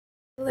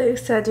Hello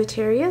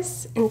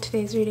Sagittarius. In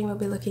today's reading we'll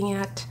be looking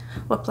at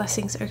what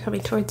blessings are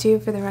coming towards you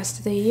for the rest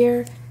of the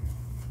year.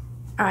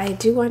 I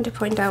do want to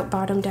point out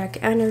bottom deck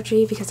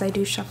energy because I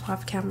do shuffle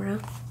off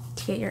camera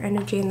to get your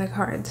energy in the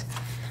cards.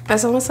 But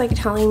it's almost like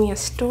telling me a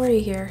story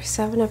here.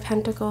 7 of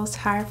Pentacles,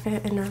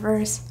 Hierophant in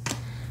reverse,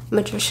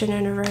 Magician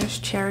in reverse,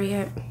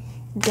 Chariot,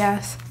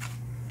 Death,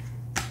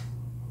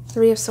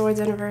 3 of Swords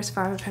in reverse,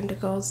 5 of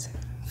Pentacles,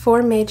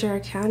 4 major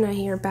arcana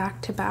here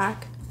back to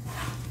back.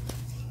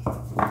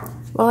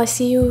 Well, I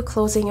see you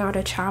closing out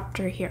a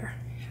chapter here.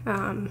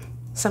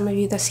 Some of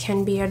you, this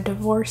can be a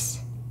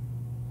divorce,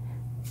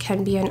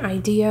 can be an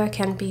idea,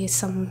 can be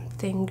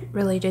something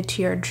related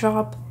to your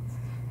job.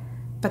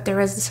 But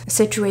there is a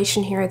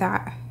situation here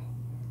that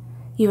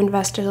you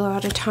invested a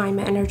lot of time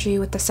and energy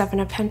with the 7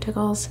 of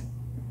Pentacles.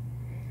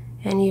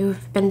 And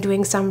you've been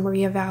doing some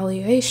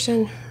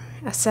reevaluation,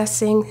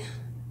 assessing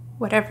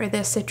whatever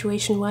this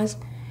situation was.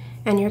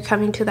 And you're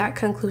coming to that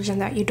conclusion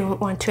that you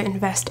don't want to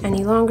invest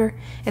any longer.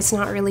 It's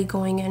not really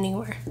going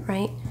anywhere,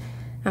 right?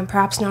 And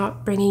perhaps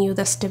not bringing you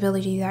the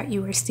stability that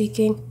you were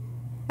seeking.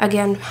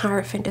 Again,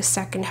 Hierophant is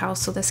 2nd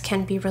house, so this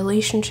can be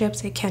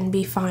relationships, it can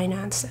be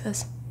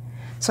finances.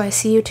 So I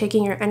see you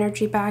taking your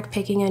energy back,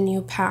 picking a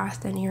new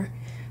path, and you're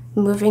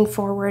moving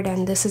forward,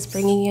 and this is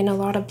bringing in a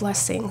lot of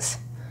blessings,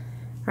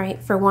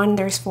 right? For one,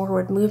 there's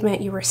forward movement.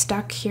 You were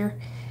stuck here.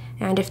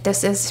 And if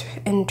this is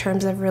in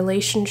terms of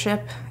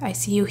relationship, I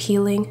see you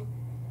healing.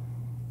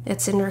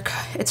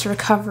 It's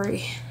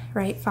recovery,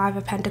 right? 5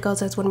 of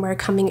Pentacles is when we're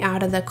coming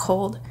out of the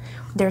cold.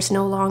 There's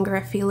no longer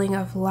a feeling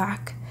of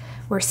lack.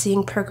 We're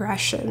seeing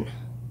progression.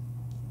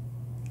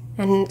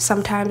 And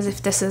sometimes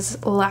if this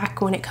is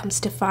lack when it comes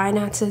to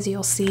finances,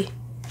 you'll see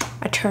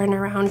a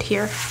turnaround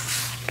here,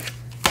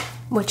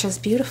 which is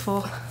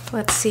beautiful.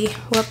 Let's see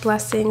what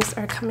blessings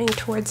are coming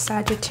towards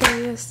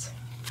Sagittarius.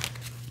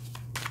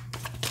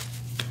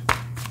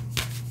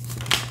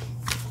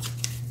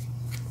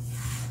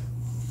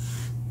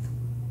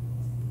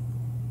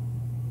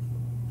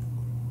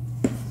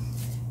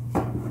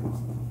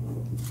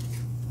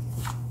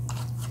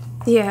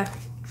 Yeah,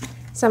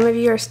 some of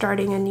you are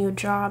starting a new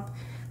job,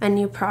 a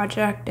new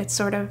project. It's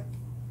sort of,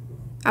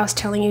 I was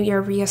telling you,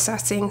 you're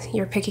reassessing,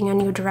 you're picking a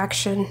new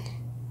direction,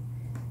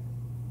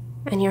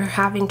 and you're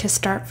having to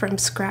start from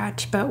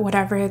scratch. But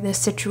whatever this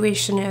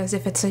situation is,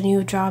 if it's a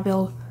new job,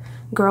 it'll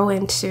grow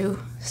into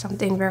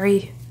something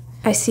very,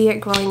 I see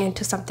it growing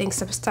into something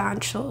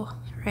substantial,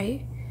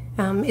 right?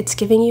 It's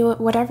giving you,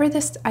 whatever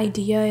this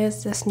idea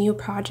is, this new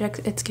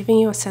project, it's giving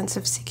you a sense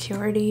of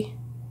security.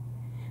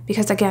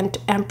 Because again,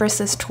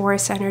 Empress is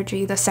Taurus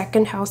energy. The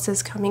 2nd house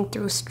is coming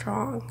through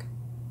strong.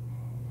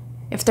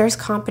 If there's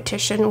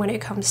competition when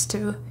it comes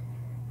to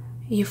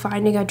you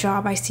finding a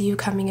job, I see you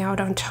coming out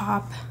on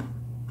top.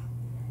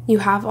 You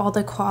have all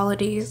the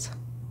qualities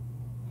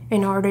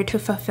in order to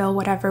fulfill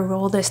whatever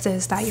role this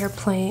is that you're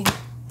playing.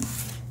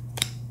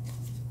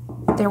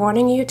 They're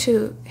wanting you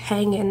to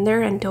hang in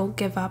there and don't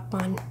give up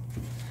on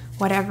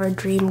whatever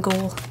dream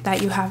goal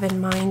that you have in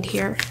mind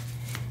here.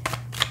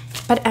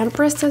 But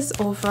Empress is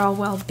overall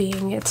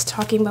well-being. It's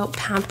talking about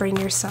pampering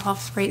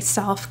yourself, right?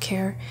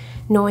 Self-care,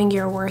 knowing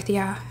your worth,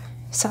 yeah.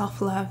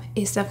 Self-love,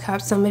 Ace of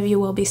Cups. Some of you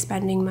will be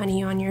spending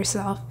money on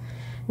yourself.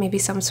 Maybe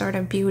some sort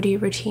of beauty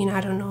routine, I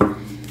don't know.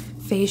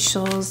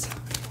 Facials.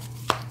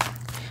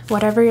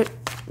 Whatever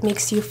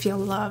makes you feel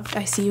loved.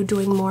 I see you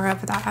doing more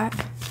of that.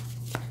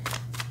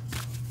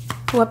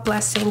 What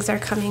blessings are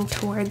coming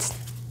towards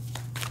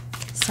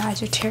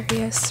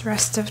Sagittarius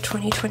rest of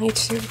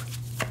 2022?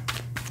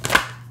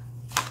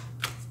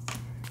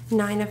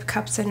 9 of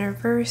Cups in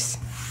reverse.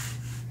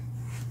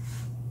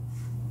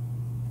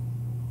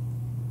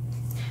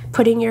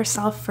 Putting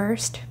yourself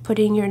first,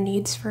 putting your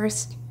needs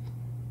first,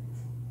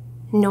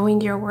 knowing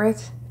your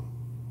worth,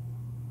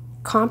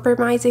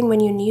 compromising when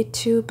you need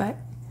to, but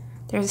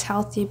there's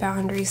healthy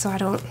boundaries.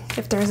 So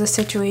if there's a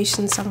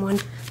situation, someone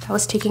that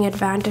was taking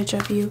advantage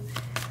of you,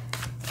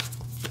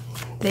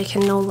 they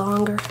can no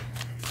longer.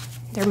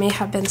 There may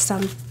have been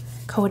some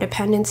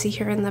codependency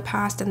here in the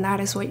past, and that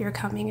is what you're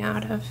coming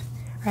out of.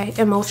 Right?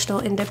 Emotional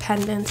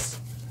independence.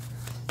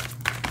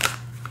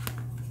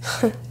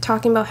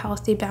 Talking about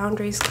healthy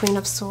boundaries, Queen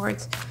of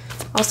Swords.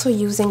 Also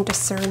using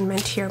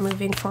discernment here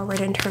moving forward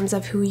in terms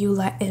of who you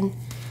let in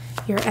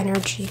your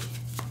energy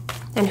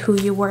and who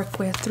you work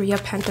with. 3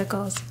 of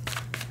Pentacles.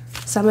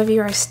 Some of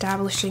you are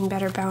establishing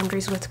better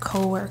boundaries with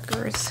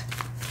co-workers.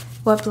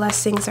 What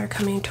blessings are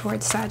coming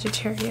towards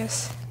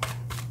Sagittarius?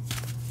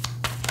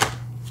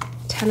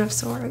 10 of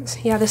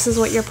Swords. Yeah, this is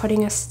what you're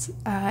putting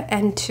an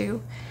end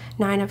to.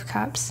 9 of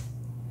Cups.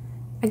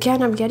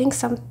 Again, I'm getting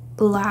some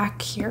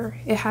lack here.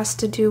 It has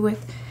to do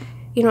with,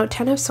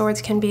 10 of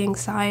Swords can be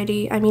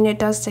anxiety. I mean, it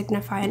does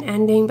signify an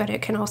ending, but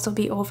it can also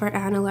be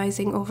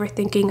over-analyzing,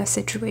 overthinking a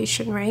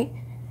situation, right?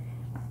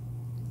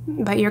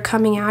 But you're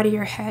coming out of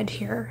your head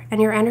here, and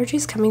your energy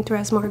is coming through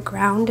as more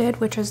grounded,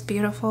 which is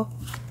beautiful.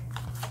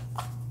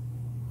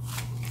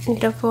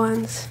 Beautiful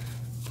ones.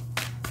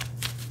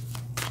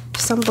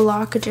 Some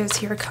blockages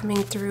here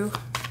coming through.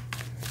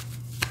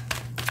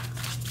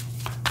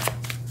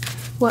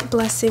 What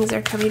blessings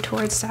are coming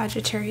towards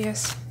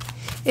Sagittarius?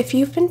 If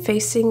you've been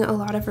facing a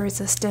lot of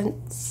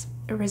resistance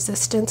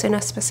in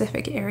a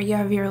specific area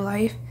of your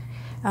life,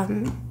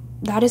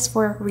 that is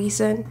for a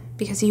reason,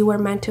 because you were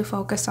meant to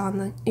focus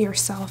on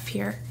yourself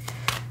here.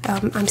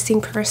 I'm seeing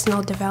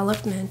personal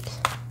development.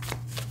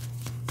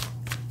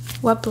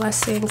 What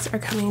blessings are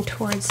coming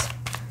towards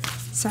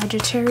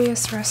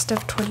Sagittarius rest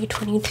of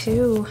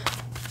 2022?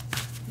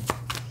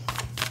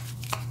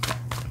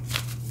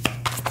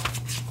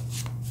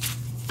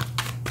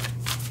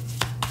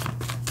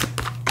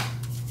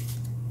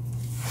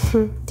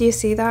 Do you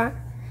see that?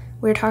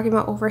 We're talking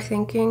about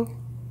overthinking,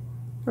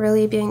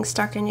 really being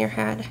stuck in your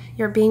head.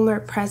 You're being more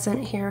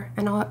present here.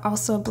 And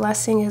also a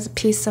blessing is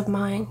peace of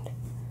mind.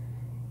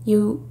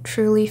 You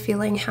truly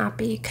feeling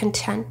happy,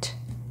 content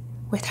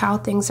with how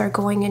things are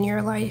going in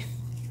your life.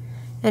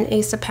 An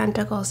Ace of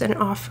Pentacles, and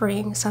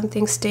offering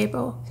something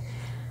stable.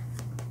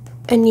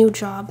 A new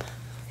job,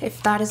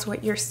 if that is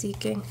what you're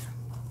seeking.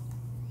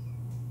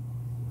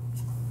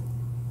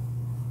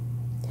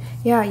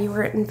 Yeah, you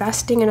were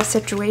investing in a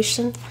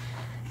situation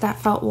that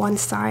felt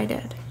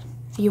one-sided.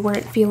 You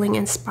weren't feeling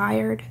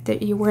inspired,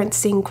 that you weren't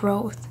seeing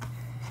growth,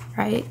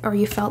 right? Or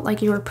you felt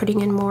like you were putting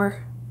in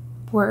more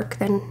work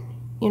than,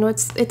 you know,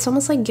 it's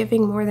almost like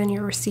giving more than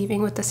you're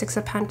receiving with the Six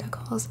of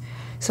Pentacles.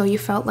 So you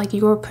felt like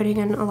you were putting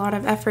in a lot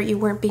of effort, you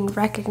weren't being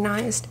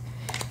recognized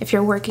if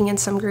you're working in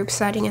some group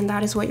setting, and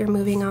that is what you're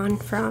moving on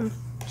from.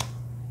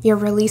 You're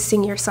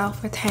releasing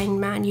yourself with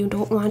Hangman. You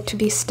don't want to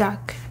be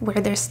stuck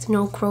where there's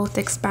no growth,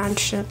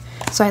 expansion.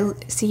 So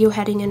I see you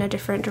heading in a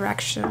different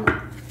direction.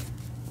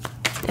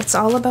 It's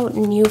all about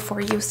new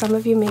for you. Some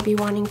of you may be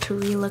wanting to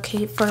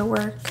relocate for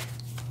work.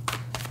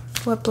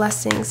 What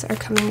blessings are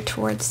coming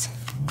towards?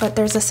 But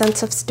there's a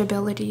sense of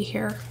stability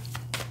here.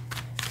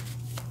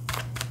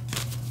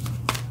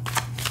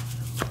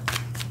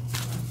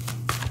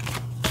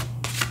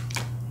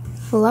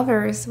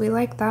 Lovers, we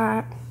like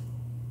that.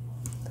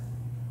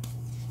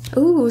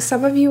 Ooh,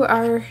 some of you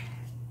are...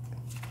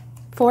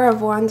 Four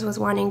of Wands was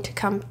wanting to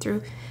come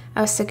through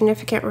a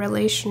significant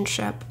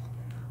relationship.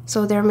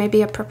 So there may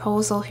be a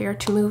proposal here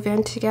to move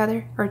in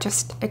together, or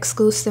just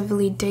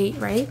exclusively date,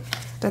 right?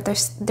 But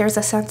there's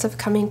a sense of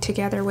coming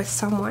together with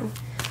someone.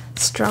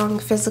 Strong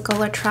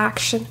physical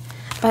attraction.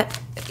 But,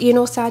 you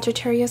know,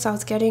 Sagittarius, I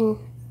was getting,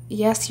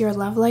 yes, your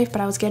love life, but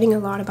I was getting a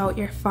lot about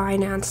your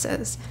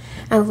finances.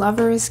 And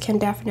lovers can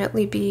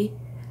definitely be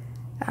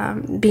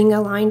being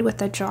aligned with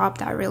a job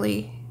that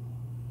really...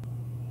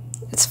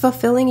 It's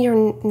fulfilling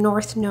your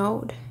North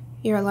Node,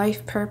 your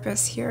life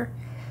purpose here.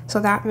 So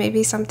that may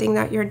be something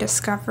that you're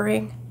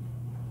discovering.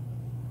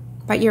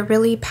 But you're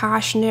really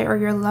passionate, or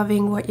you're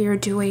loving what you're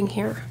doing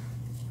here,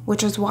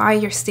 which is why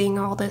you're seeing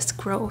all this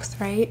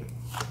growth, right?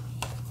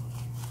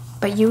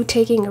 But you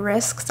taking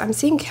risks, I'm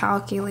seeing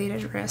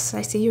calculated risks.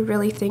 I see you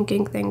really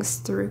thinking things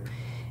through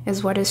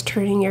is what is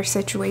turning your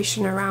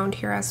situation around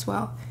here as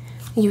well.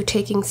 You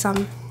taking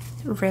some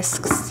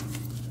risks.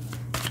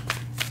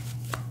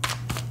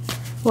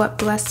 What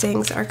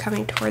blessings are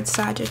coming towards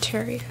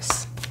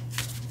Sagittarius?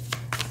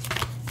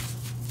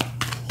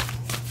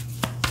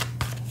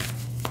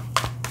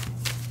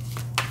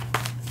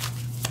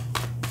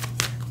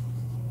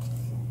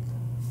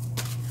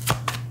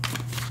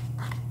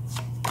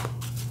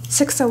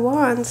 Six of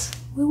Wands.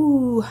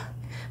 Ooh.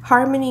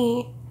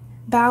 Harmony,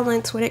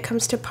 balance when it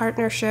comes to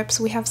partnerships.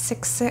 We have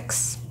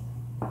 6-6.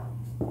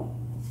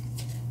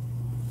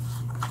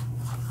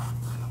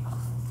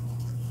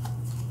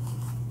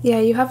 Yeah,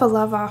 you have a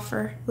love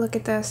offer. Look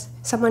at this.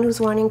 Someone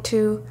who's wanting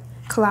to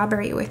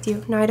collaborate with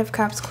you. Knight of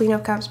Cups, Queen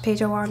of Cups,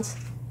 Page of Wands,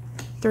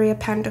 Three of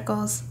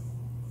Pentacles.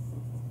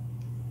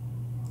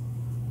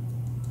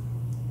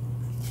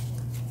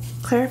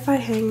 Clarify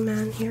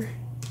Hangman here.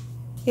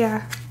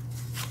 Yeah.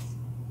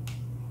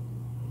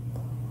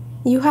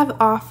 You have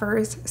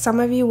offers. Some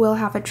of you will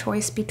have a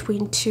choice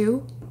between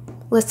two.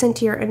 Listen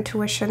to your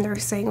intuition, they're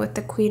saying, with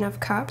the Queen of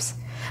Cups.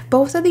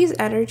 Both of these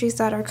energies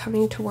that are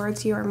coming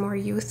towards you are more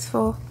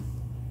youthful.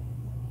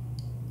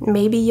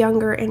 Maybe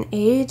younger in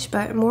age,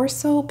 but more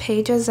so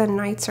Pages and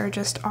Knights are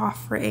just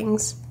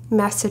offerings,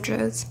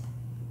 messages.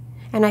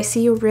 And I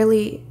see you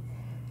really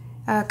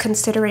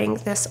considering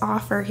this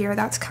offer here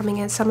that's coming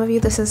in. Some of you,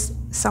 this is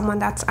someone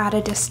that's at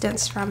a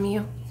distance from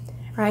you,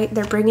 right?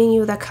 They're bringing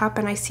you the cup,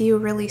 and I see you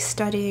really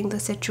studying the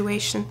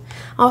situation.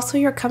 Also,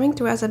 you're coming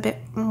through as a bit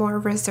more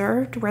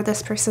reserved, where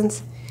this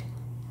person's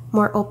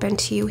more open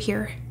to you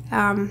here.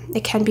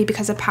 It can be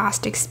because of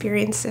past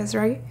experiences,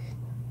 right?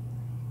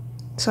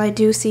 So I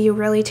do see you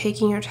really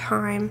taking your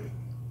time,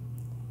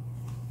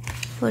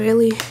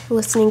 really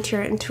listening to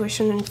your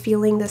intuition and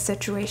feeling the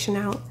situation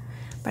out.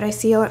 But I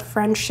see a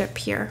friendship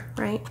here,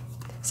 right?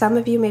 Some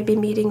of you may be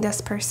meeting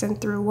this person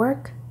through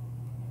work,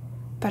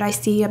 but I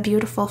see a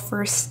beautiful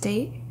first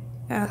date,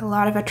 a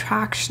lot of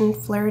attraction,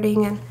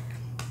 flirting, and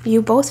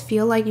you both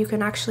feel like you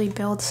can actually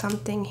build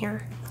something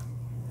here.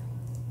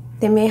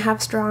 They may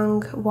have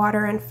strong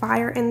water and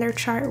fire in their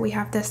chart. We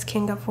have this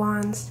King of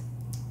Wands.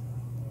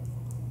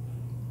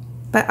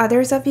 But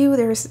others of you,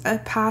 there's a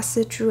past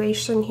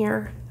situation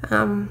here.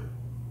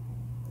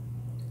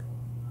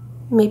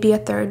 maybe a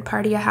third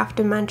party. I have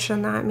to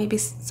mention that. Maybe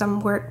some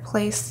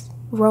workplace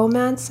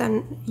romance,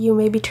 and you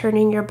may be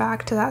turning your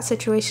back to that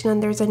situation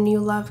and there's a new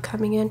love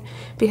coming in,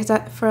 because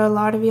for a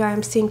lot of you, I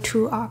am seeing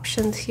two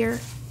options here,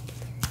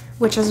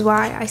 which is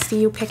why I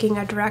see you picking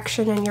a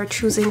direction and you're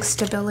choosing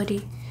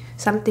stability,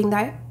 something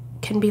that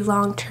can be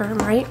long-term,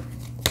 right?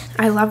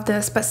 I love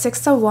this. But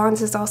Six of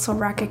Wands is also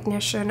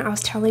recognition. I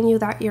was telling you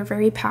that you're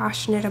very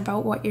passionate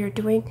about what you're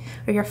doing,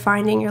 or you're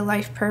finding your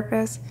life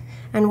purpose,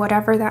 and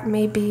whatever that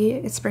may be,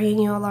 it's bringing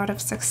you a lot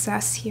of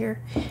success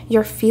here.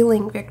 You're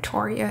feeling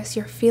victorious.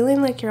 You're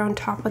feeling like you're on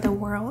top of the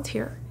world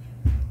here.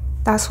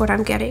 That's what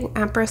I'm getting.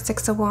 Emperor,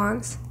 Six of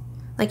Wands.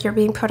 Like you're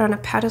being put on a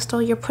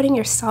pedestal. You're putting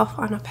yourself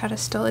on a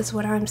pedestal is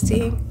what I'm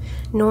seeing.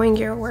 Knowing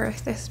your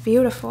worth is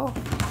beautiful.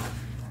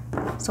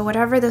 So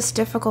whatever this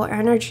difficult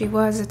energy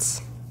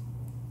was,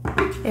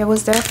 it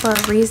was there for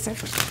a reason.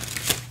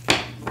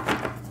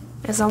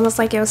 It's almost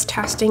like it was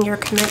testing your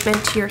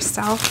commitment to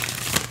yourself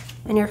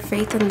and your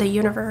faith in the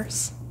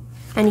universe.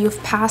 And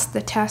you've passed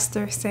the test,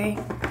 they're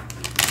saying.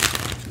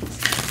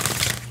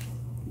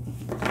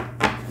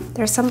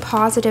 There's some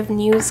positive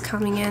news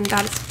coming in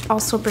that's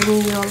also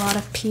bringing you a lot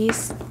of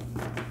peace.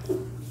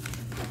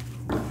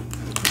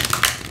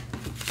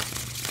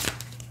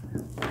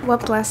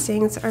 What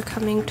blessings are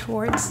coming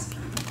towards?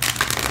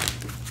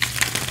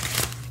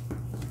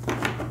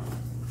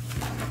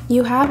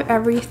 You have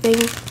everything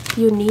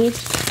you need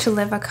to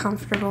live a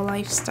comfortable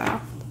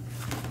lifestyle.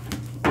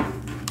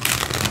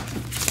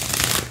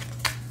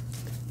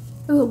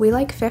 Ooh, we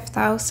like 5th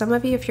house. Some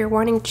of you, if you're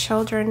wanting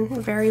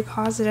children, very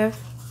positive.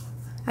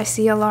 I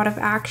see a lot of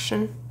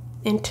action,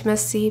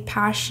 intimacy,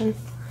 passion.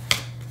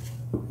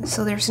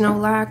 So there's no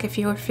lack. If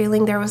you were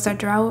feeling there was a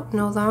drought,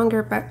 no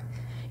longer, but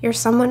you're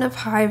someone of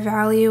high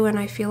value, and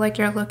I feel like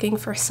you're looking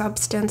for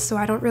substance, so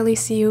I don't really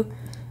see you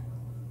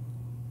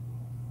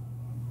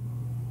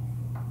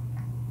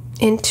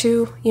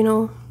into, you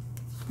know,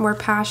 more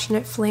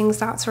passionate flings,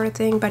 that sort of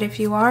thing. But if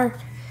you are,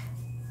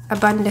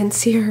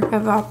 abundance here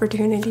of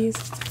opportunities.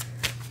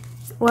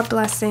 What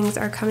blessings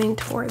are coming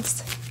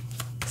towards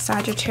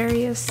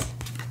Sagittarius?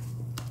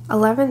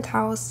 11th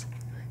house.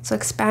 So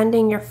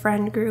expanding your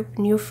friend group,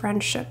 new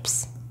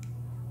friendships.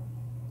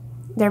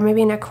 There may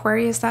be an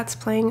Aquarius that's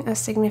playing a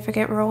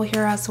significant role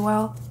here as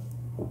well.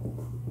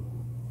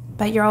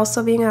 But you're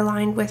also being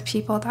aligned with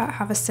people that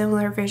have a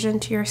similar vision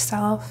to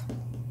yourself.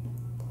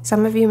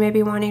 Some of you may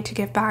be wanting to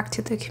give back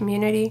to the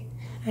community,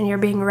 and you're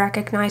being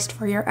recognized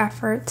for your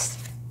efforts.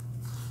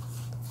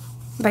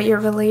 But your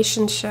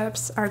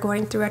relationships are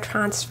going through a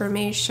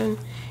transformation.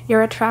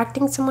 You're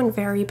attracting someone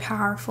very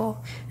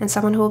powerful, and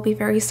someone who will be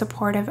very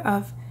supportive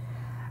of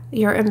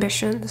your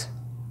ambitions,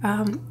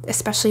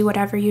 especially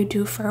whatever you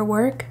do for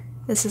work.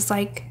 This is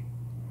like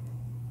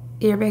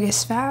your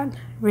biggest fan,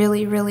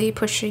 really, really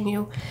pushing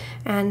you,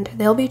 and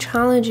they'll be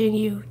challenging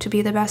you to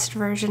be the best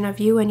version of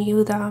you and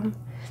you them.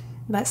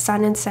 But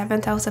Sun in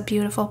 7th house, a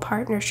beautiful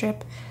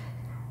partnership.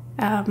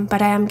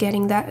 But I am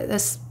getting that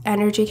this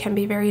energy can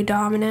be very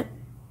dominant.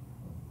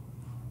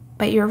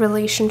 But your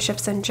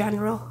relationships in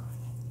general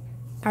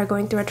are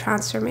going through a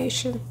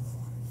transformation.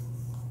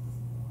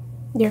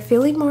 You're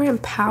feeling more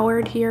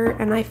empowered here,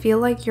 and I feel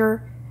like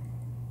you're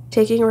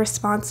taking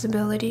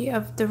responsibility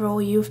of the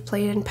role you've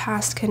played in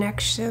past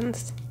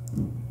connections.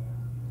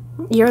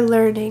 You're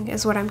learning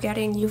is what I'm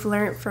getting. You've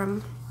learned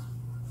from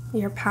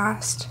your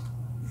past.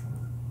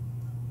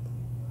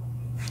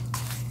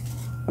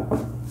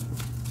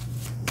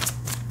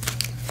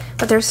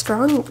 But there's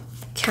strong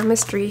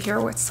chemistry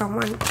here with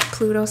someone.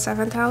 Pluto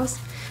 7th house.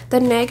 The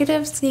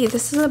negative, see,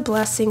 this is a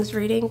blessings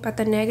reading, but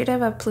the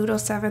negative of Pluto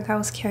 7th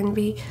house can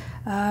be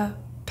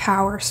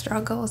power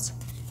struggles.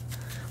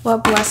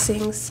 What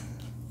blessings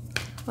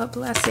are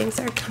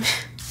coming?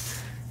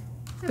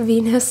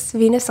 Venus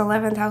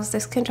 11th house.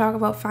 This can talk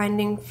about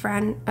finding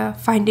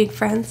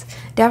friends.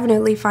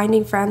 Definitely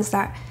finding friends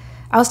that,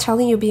 I was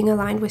telling you, being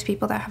aligned with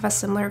people that have a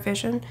similar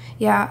vision.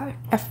 Yeah,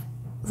 a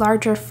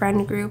larger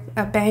friend group,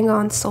 a bang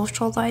on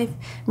social life,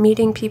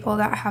 meeting people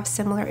that have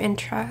similar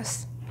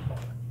interests.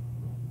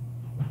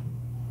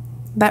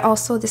 But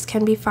also this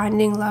can be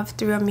finding love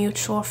through a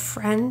mutual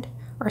friend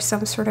or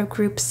some sort of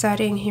group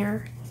setting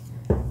here.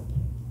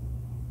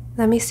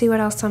 Let me see what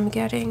else I'm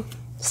getting.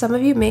 Some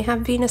of you may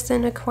have Venus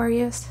in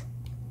Aquarius.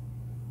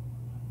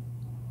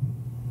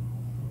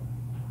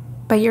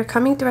 But you're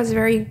coming through as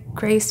very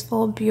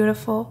graceful,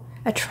 beautiful,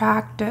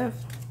 attractive,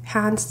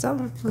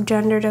 handsome.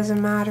 Gender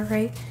doesn't matter,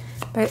 right?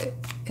 But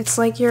it's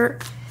like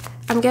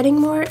I'm getting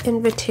more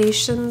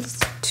invitations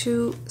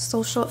to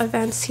social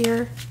events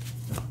here,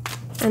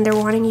 and they're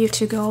wanting you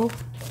to go.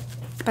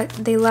 But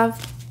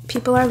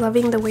people are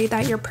loving the way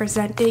that you're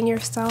presenting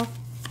yourself.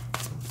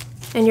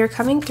 And you're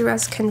coming through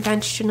as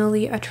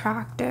conventionally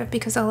attractive,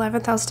 because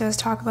 11th house does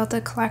talk about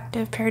the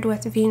collective paired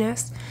with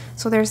Venus.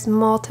 So there's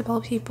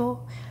multiple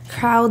people,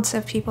 crowds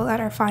of people that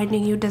are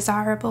finding you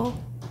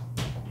desirable.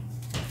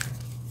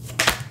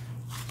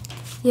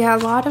 Yeah, a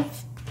lot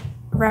of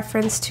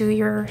reference to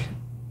your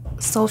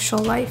social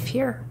life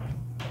here.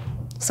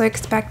 So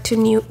expect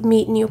to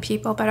meet new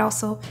people, but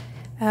also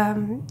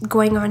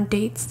going on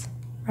dates,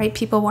 right?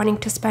 People wanting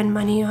to spend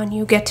money on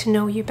you, get to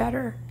know you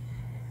better.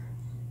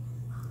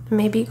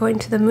 Maybe going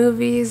to the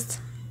movies.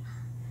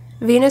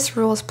 Venus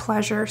rules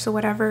pleasure, so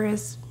whatever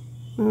is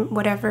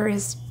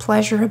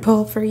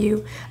pleasurable for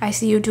you, I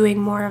see you doing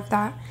more of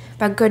that.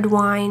 But good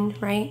wine,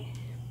 right?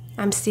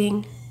 I'm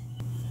seeing.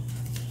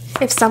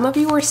 If some of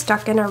you were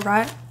stuck in a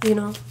rut, you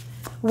know,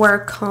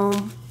 work,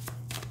 home,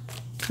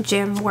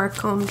 gym, work,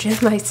 home,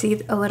 gym, I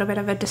see a little bit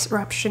of a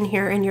disruption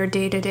here in your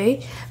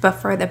day-to-day, but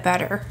for the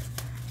better.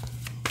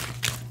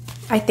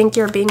 I think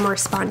you're being more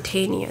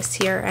spontaneous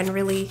here and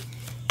really,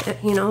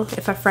 you know,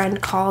 if a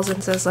friend calls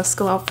and says, let's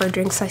go out for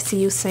drinks, I see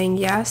you saying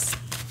yes.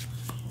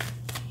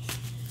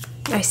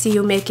 I see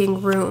you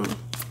making room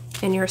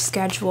in your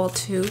schedule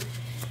to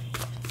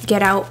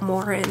get out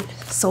more and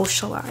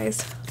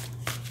socialize.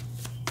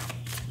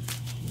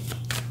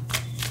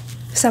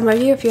 Some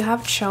of you, if you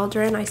have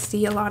children, I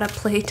see a lot of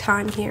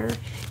playtime here.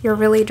 You're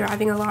really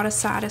driving a lot of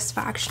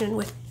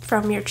satisfaction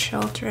from your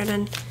children,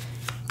 and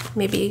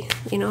maybe,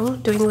 you know,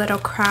 doing little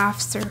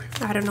crafts, or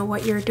I don't know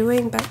what you're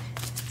doing, but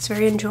it's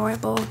very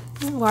enjoyable.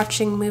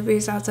 Watching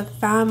movies as a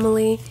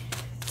family.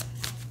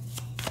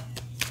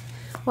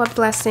 What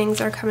blessings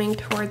are coming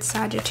towards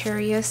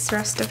Sagittarius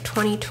rest of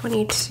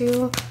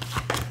 2022?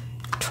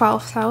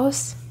 12th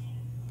house.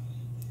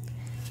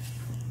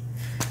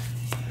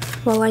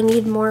 Well, I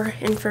need more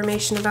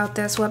information about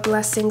this. What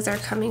blessings are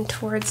coming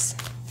towards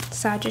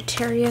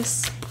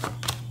Sagittarius?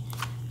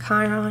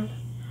 Chiron.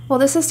 Well,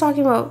 this is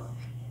talking about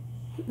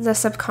the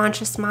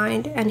subconscious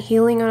mind and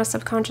healing on a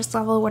subconscious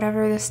level,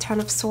 whatever this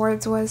 10 of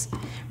Swords was,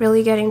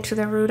 really getting to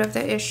the root of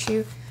the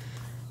issue.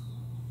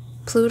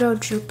 Pluto,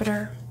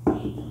 Jupiter.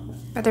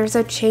 But there's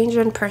a change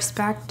in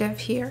perspective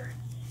here.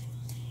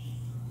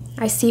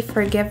 I see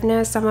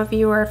forgiveness. Some of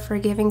you are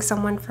forgiving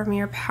someone from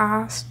your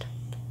past.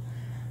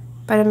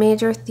 But a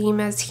major theme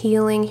is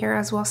healing here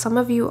as well. Some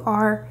of you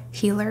are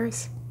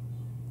healers.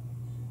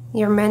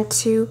 You're meant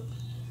to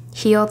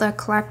heal the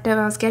collective.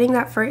 I was getting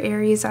that for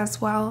Aries as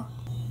well.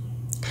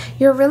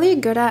 You're really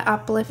good at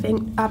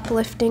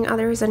uplifting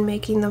others and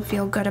making them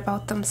feel good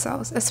about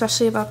themselves,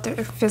 especially about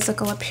their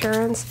physical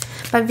appearance.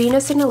 But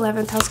Venus in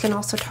 11th house can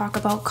also talk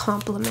about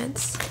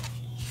compliments.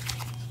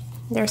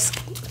 There's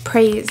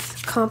praise,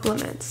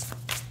 compliments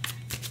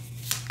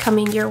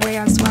coming your way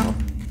as well.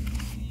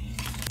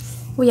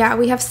 Yeah,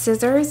 we have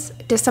Scissors,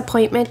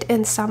 disappointment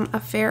in some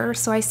affair.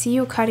 So I see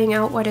you cutting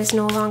out what is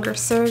no longer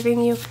serving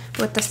you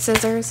with the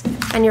scissors,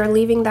 and you're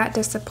leaving that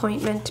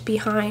disappointment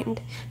behind.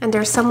 And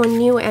there's someone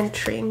new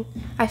entering.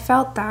 I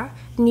felt that.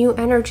 New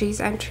energies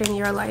entering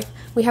your life.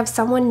 We have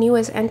someone new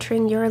is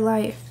entering your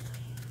life.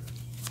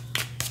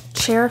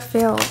 Chair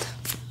filled.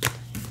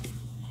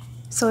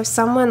 So if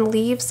someone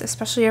leaves,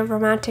 especially a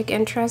romantic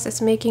interest,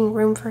 it's making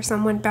room for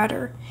someone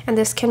better. And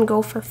this can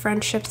go for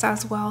friendships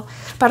as well.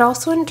 But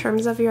also in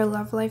terms of your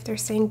love life, they're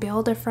saying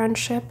build a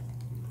friendship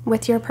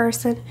with your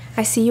person.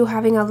 I see you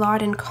having a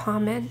lot in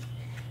common.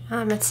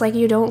 It's like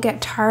you don't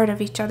get tired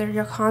of each other.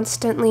 You're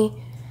constantly,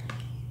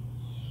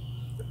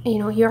 you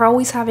know, you're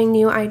always having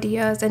new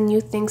ideas and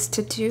new things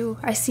to do.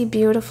 I see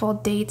beautiful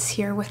dates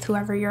here with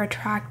whoever you're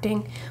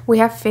attracting. We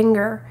have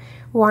Finger,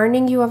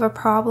 warning you of a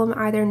problem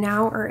either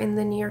now or in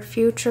the near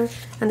future,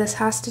 and this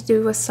has to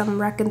do with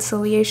some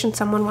reconciliation,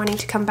 someone wanting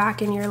to come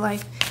back in your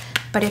life.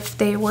 But if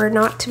they were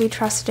not to be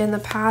trusted in the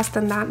past,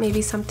 then that may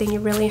be something you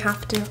really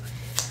have to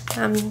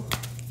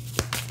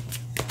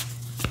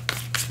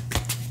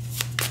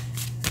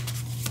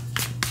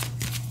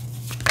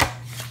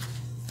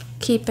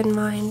keep in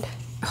mind.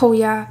 Oh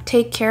yeah,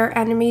 take care,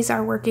 enemies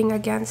are working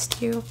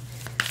against you.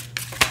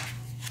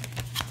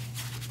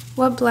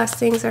 What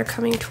blessings are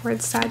coming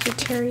towards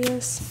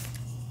Sagittarius?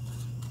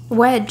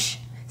 Wedge.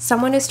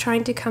 Someone is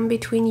trying to come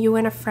between you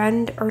and a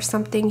friend or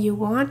something you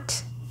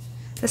want.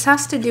 This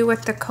has to do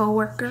with the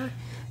coworker.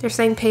 They're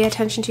saying pay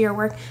attention to your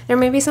work. There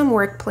may be some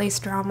workplace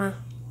drama.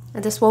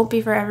 And this won't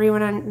be for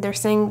everyone. And they're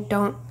saying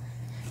don't.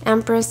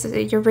 Empress,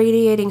 you're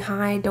radiating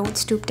high. Don't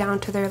stoop down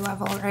to their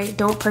level, right?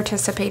 Don't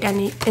participate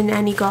in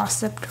any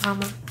gossip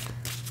drama.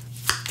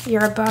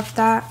 You're above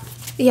that.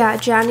 Yeah,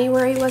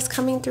 January was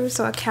coming through,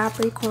 so a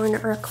Capricorn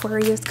or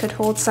Aquarius could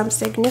hold some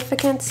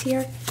significance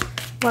here.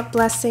 What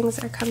blessings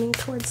are coming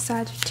towards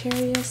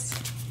Sagittarius?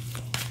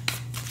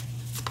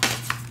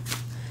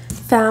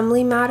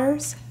 Family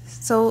matters.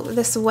 So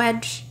this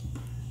wedge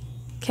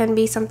can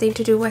be something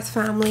to do with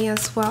family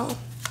as well.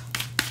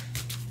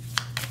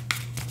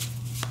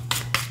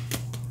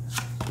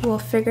 We'll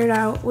figure it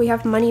out. We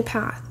have money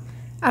path.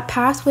 A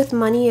path with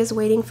money is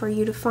waiting for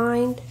you to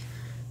find.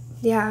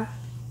 Yeah.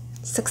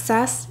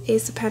 Success,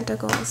 Ace of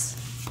Pentacles.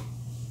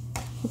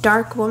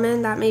 Dark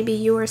woman, that may be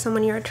you or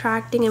someone you're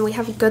attracting, and we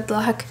have good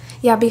luck.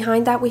 Yeah,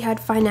 behind that we had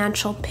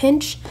financial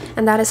pinch,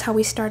 and that is how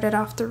we started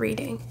off the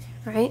reading,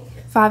 right?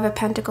 5 of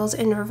Pentacles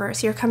in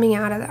reverse. You're coming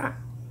out of that.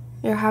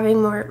 You're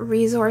having more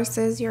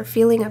resources. You're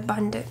feeling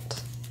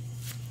abundant.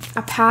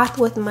 A path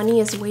with money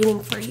is waiting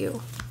for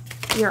you.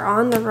 You're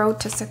on the road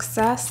to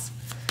success.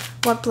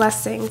 What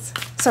blessings?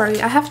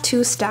 Sorry, I have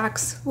 2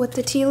 stacks with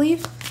the tea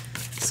leaf.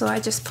 So I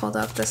just pulled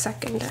up the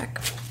second deck.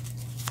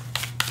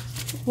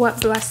 What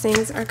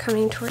blessings are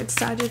coming towards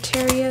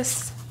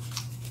Sagittarius?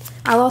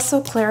 I'll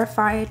also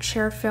clarify a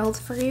chair filled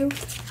for you.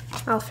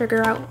 I'll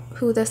figure out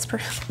who this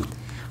person...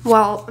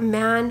 Well,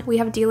 man, we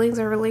have dealings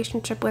or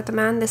relationship with a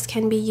man. This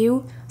can be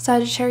you,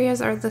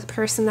 Sagittarius, or the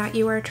person that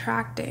you are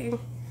attracting.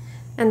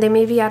 And they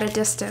may be at a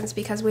distance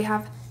because we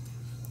have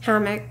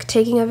hammock,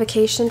 taking a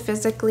vacation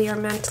physically or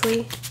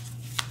mentally.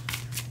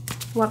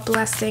 What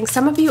blessing.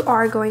 Some of you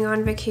are going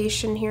on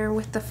vacation here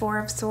with the Four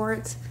of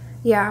Swords.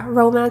 Yeah,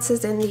 romance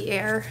is in the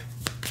air.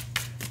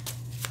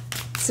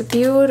 It's a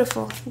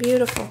beautiful,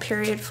 beautiful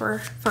period for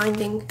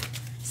finding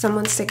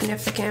someone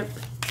significant.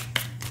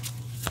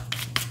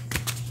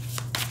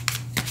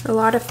 A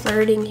lot of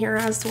flirting here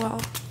as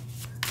well.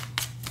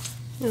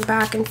 And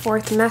back and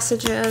forth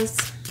messages.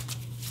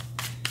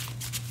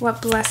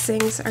 What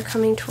blessings are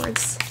coming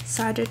towards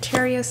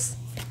Sagittarius?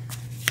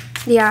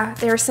 Yeah,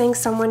 they were saying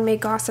someone may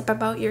gossip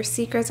about your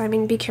secrets. I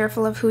mean, be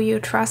careful of who you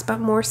trust, but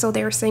more so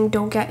they were saying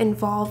don't get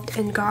involved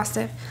in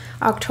gossip.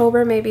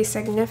 October may be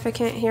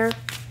significant here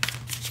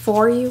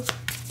for you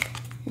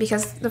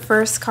because the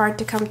first card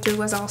to come through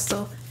was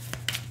also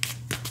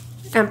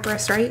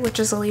Empress, right? Which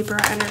is a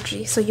Libra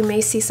energy. So you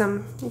may see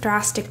some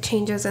drastic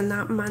changes in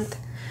that month.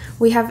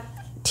 We have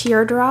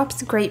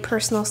teardrops, great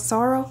personal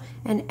sorrow,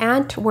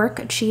 and work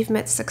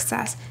achievement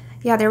success.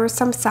 Yeah, there was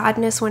some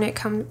sadness when it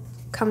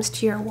comes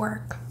to your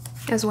work,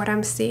 is what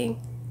I'm seeing.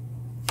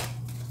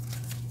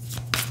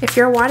 If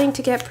you're wanting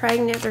to get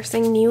pregnant, they're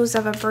saying news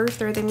of a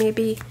birth, or there may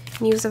be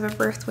news of a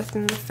birth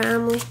within the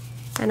family.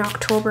 And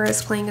October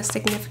is playing a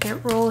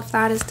significant role if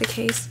that is the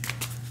case.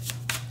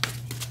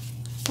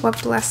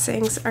 What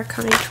blessings are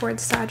coming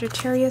towards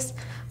Sagittarius?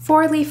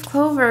 Four-leaf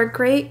clover,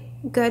 great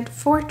good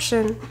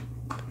fortune.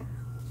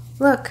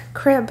 Look,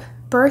 crib,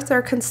 birth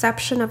or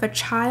conception of a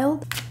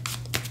child.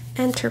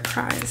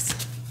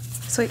 Enterprise.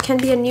 So it can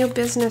be a new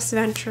business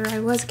venture. I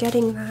was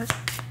getting that.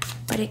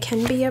 But it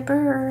can be a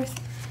birth.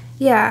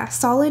 Yeah,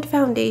 solid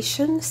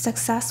foundation,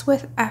 success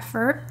with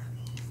effort,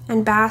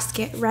 and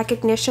basket,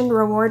 recognition,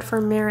 reward for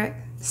merit.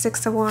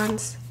 Six of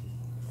Wands.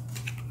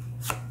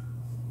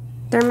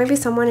 There may be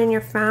someone in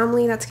your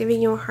family that's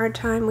giving you a hard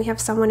time. We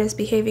have someone is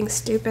behaving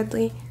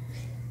stupidly.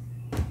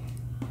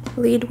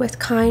 Lead with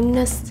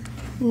kindness,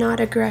 not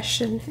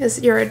aggression,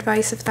 is your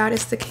advice if that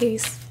is the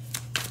case.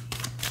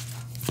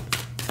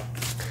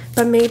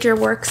 But major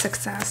work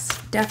success,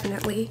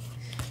 definitely.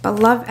 But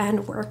love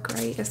and work,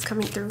 right, is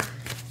coming through.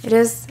 It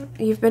is,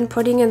 you've been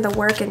putting in the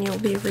work and you'll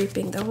be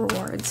reaping the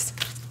rewards.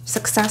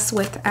 Success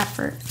with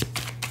effort.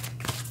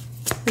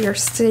 You're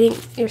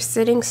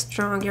sitting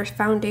strong. Your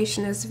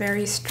foundation is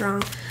very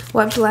strong.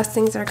 What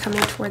blessings are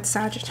coming towards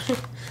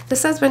Sagittarius?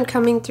 This has been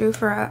coming through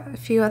for a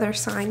few other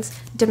signs.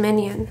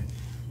 Dominion.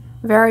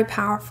 Very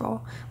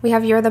powerful. We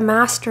have you're the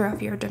master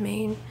of your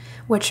domain,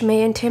 which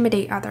may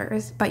intimidate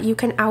others, but you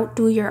can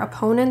outdo your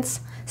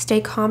opponents.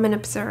 Stay calm and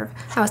observe.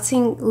 I was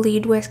seeing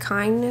lead with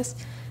kindness.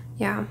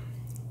 Yeah.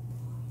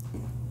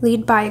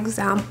 Lead by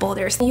example.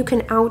 You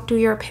can outdo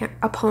your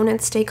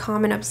opponents. Stay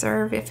calm and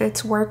observe. If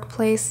it's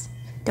workplace,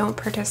 don't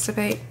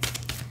participate.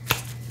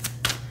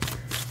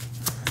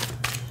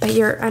 But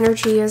your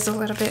energy is a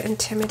little bit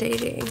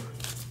intimidating.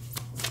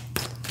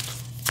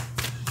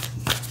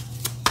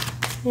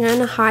 You're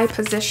in a high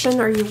position,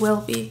 or you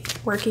will be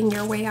working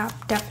your way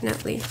up,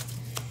 definitely.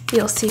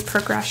 You'll see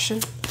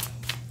progression.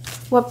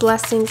 What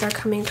blessings are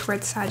coming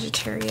towards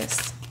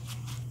Sagittarius?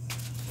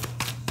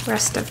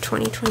 Rest of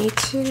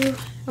 2022.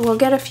 We'll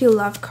get a few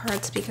love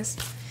cards because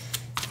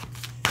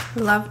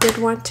love did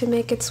want to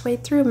make its way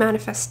through.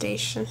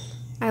 Manifestation.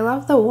 I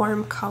love the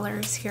warm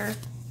colors here.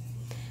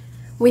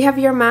 We have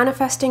you're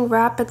manifesting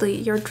rapidly.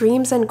 Your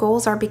dreams and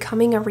goals are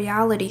becoming a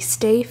reality.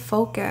 Stay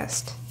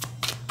focused.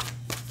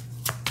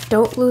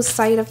 Don't lose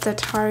sight of the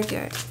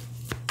target.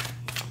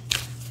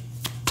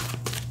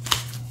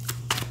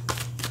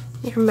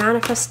 Your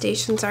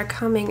manifestations are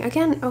coming.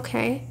 Again,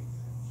 okay.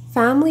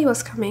 Family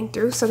was coming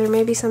through, so there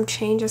may be some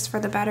changes for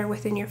the better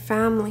within your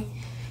family.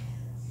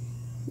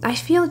 I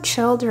feel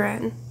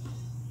children.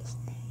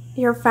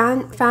 Your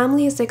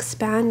family is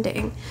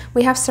expanding.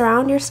 We have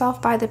surround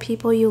yourself by the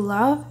people you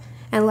love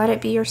and let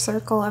it be your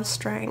circle of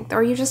strength.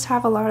 Or you just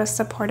have a lot of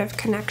supportive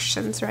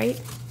connections,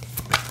 right?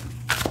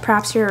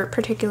 Perhaps you're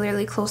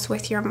particularly close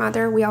with your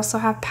mother. We also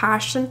have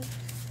passion.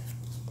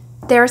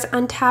 There's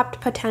untapped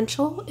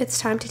potential. It's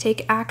time to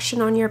take action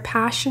on your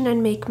passion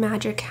and make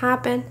magic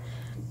happen.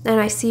 And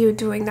I see you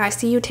doing that. I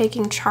see you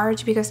taking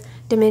charge because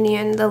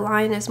Dominion, the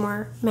lion, is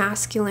more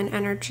masculine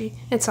energy.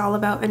 It's all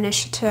about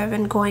initiative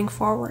and going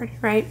forward,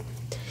 right?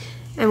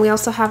 And we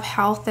also have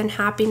health and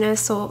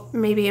happiness, so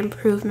maybe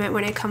improvement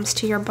when it comes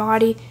to your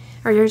body,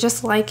 or you're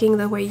just liking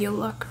the way you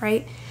look,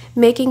 right?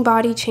 Making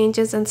body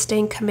changes and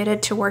staying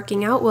committed to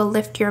working out will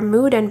lift your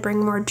mood and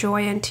bring more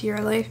joy into your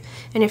life.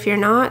 And if you're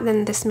not,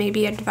 then this may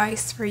be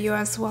advice for you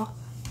as well.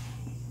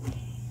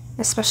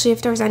 Especially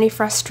if there's any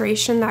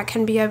frustration, that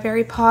can be a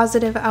very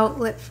positive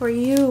outlet for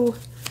you.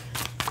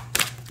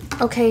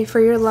 Okay, for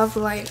your love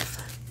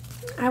life.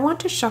 I want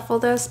to shuffle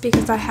this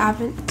because I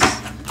haven't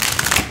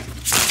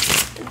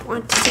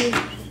want to see.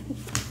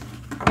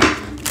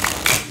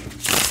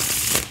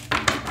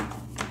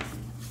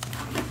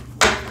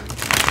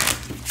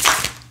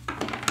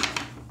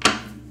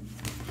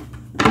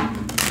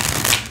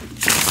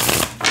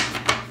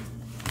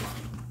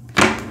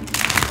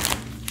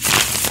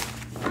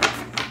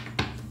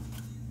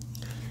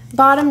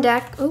 Bottom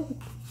deck. Ooh.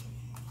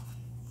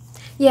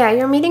 Yeah,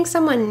 you're meeting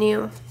someone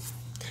new.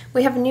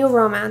 We have new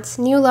romance.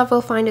 New love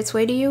will find its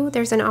way to you.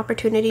 There's an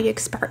opportunity to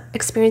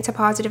experience a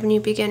positive new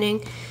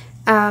beginning.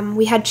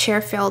 We had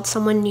chair filled.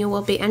 Someone new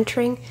will be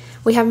entering.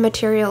 We have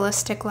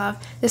materialistic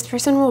love. This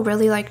person will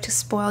really like to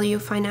spoil you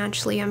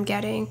financially, I'm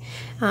getting.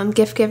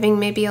 Gift giving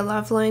may be a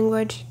love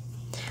language.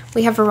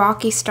 We have a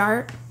rocky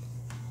start.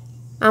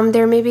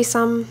 There may be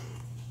some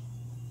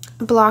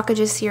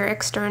blockages here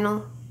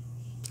external.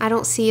 I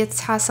don't see it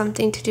has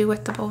something to do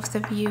with the both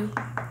of you.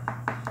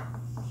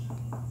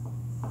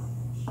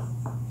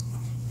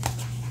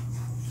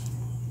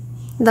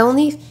 The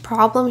only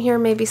problem here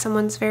may be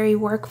someone's very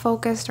work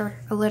focused or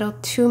a little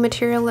too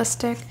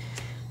materialistic,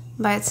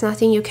 but it's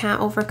nothing you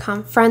can't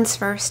overcome. Friends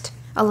first,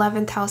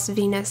 11th house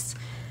Venus.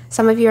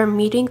 Some of you are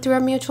meeting through a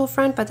mutual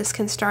friend, but this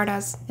can start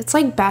as, it's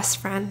like best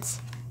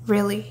friends,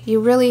 really. You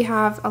really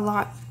have a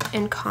lot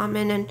in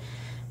common and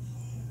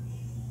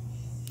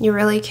you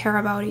really care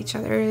about each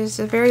other. There's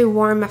a very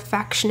warm,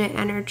 affectionate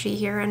energy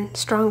here and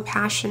strong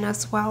passion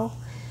as well,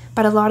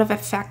 but a lot of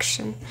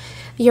affection.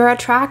 You're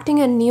attracting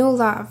a new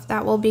love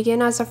that will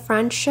begin as a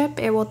friendship.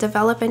 It will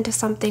develop into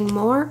something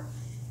more,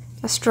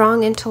 a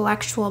strong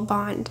intellectual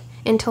bond,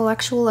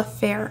 intellectual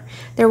affair.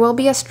 There will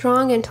be a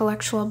strong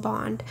intellectual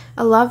bond,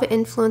 a love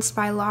influenced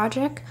by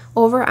logic.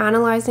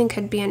 Over-analyzing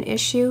could be an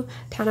issue.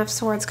 10 of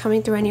Swords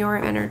coming through in your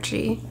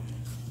energy.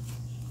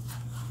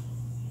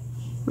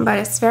 But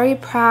it's very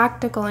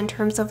practical in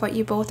terms of what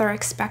you both are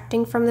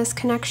expecting from this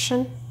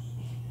connection.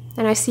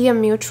 And I see a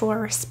mutual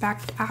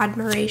respect,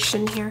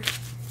 admiration here.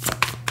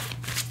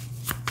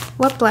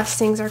 What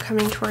blessings are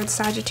coming towards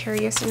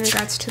Sagittarius in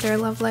regards to their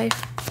love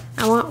life?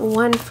 I want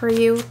one for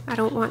you. I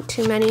don't want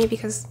too many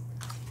because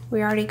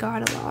we already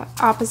got a lot.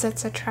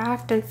 Opposites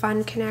attract and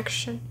fun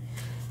connection.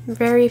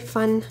 Very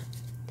fun,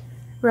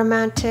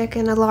 romantic,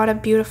 and a lot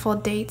of beautiful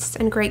dates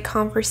and great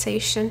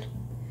conversation.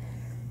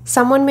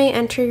 Someone may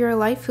enter your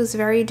life who's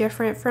very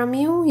different from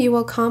you. You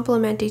will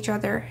complement each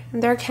other.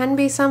 And there can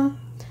be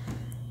some,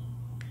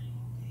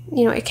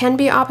 it can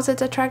be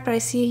opposites attract, but I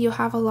see you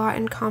have a lot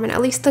in common.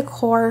 At least the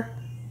core,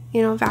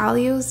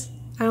 values.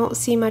 I don't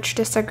see much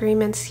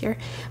disagreements here.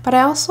 But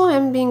I also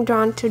am being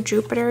drawn to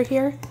Jupiter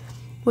here,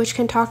 which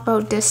can talk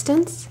about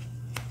distance.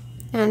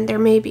 And there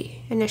may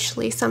be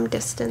initially some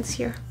distance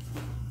here.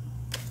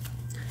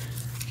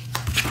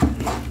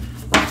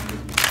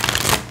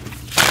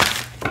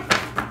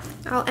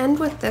 I'll end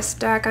with this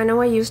deck. I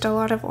know I used a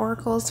lot of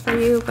oracles for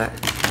you, but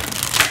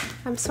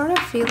I'm sort of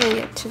feeling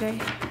it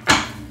today.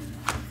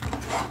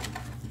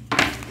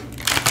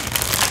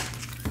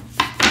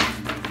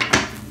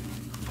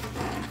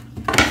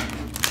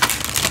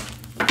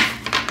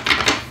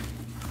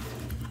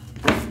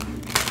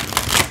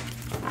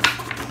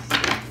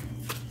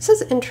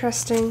 This is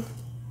interesting.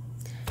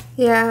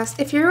 Yes,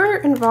 if you're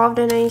involved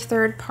in any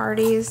third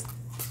parties,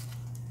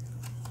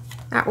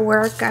 at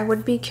work, I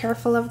would be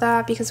careful of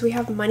that because we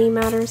have money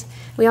matters.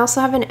 We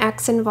also have an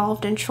ex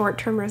involved in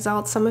short-term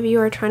results. Some of you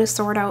are trying to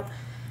sort out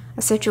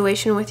a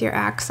situation with your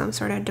ex, some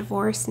sort of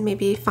divorce.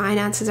 Maybe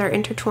finances are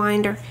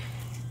intertwined or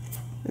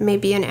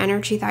maybe an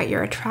energy that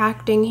you're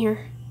attracting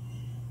here.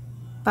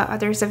 But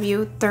others of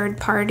you, third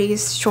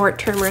parties,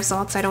 short-term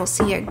results, I don't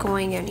see it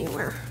going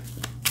anywhere.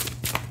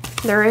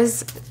 There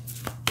is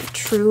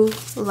true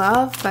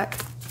love, but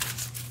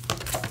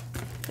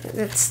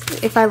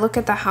if I look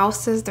at the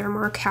houses, they're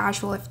more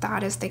casual if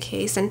that is the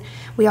case. And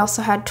we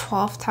also had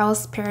 12th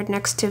house paired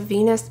next to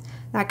Venus.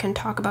 That can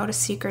talk about a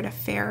secret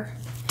affair.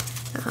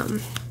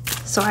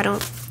 So I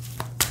don't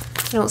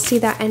see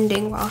that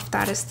ending well if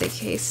that is the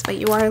case. But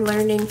you are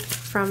learning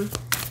from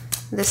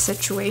this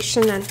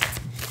situation, and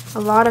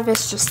a lot of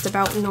it's just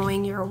about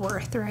knowing your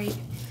worth, right?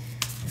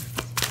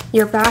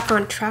 You're back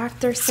on track,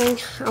 they're saying.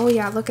 Oh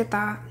yeah, look at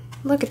that.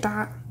 Look at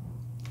that.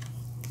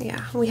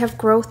 Yeah, we have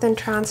growth and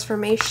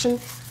transformation.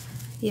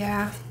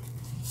 Yeah.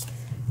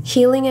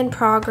 Healing in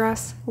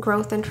progress,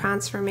 growth and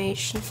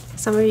transformation.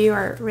 Some of you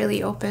are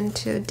really open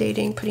to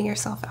dating, putting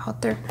yourself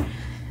out there.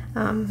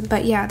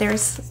 But yeah,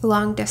 there's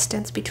long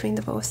distance between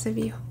the both of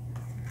you.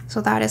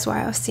 So that is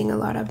why I was seeing a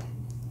lot of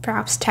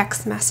perhaps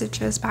text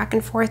messages back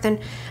and forth. And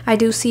I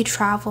do see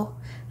travel.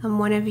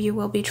 One of you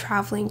will be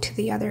traveling to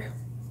the other.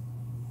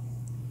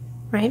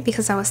 Right?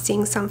 Because I was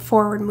seeing some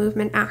forward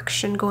movement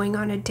action going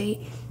on a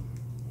date.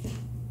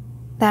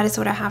 That is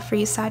what I have for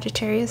you,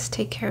 Sagittarius.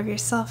 Take care of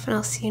yourself, and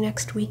I'll see you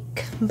next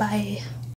week. Bye.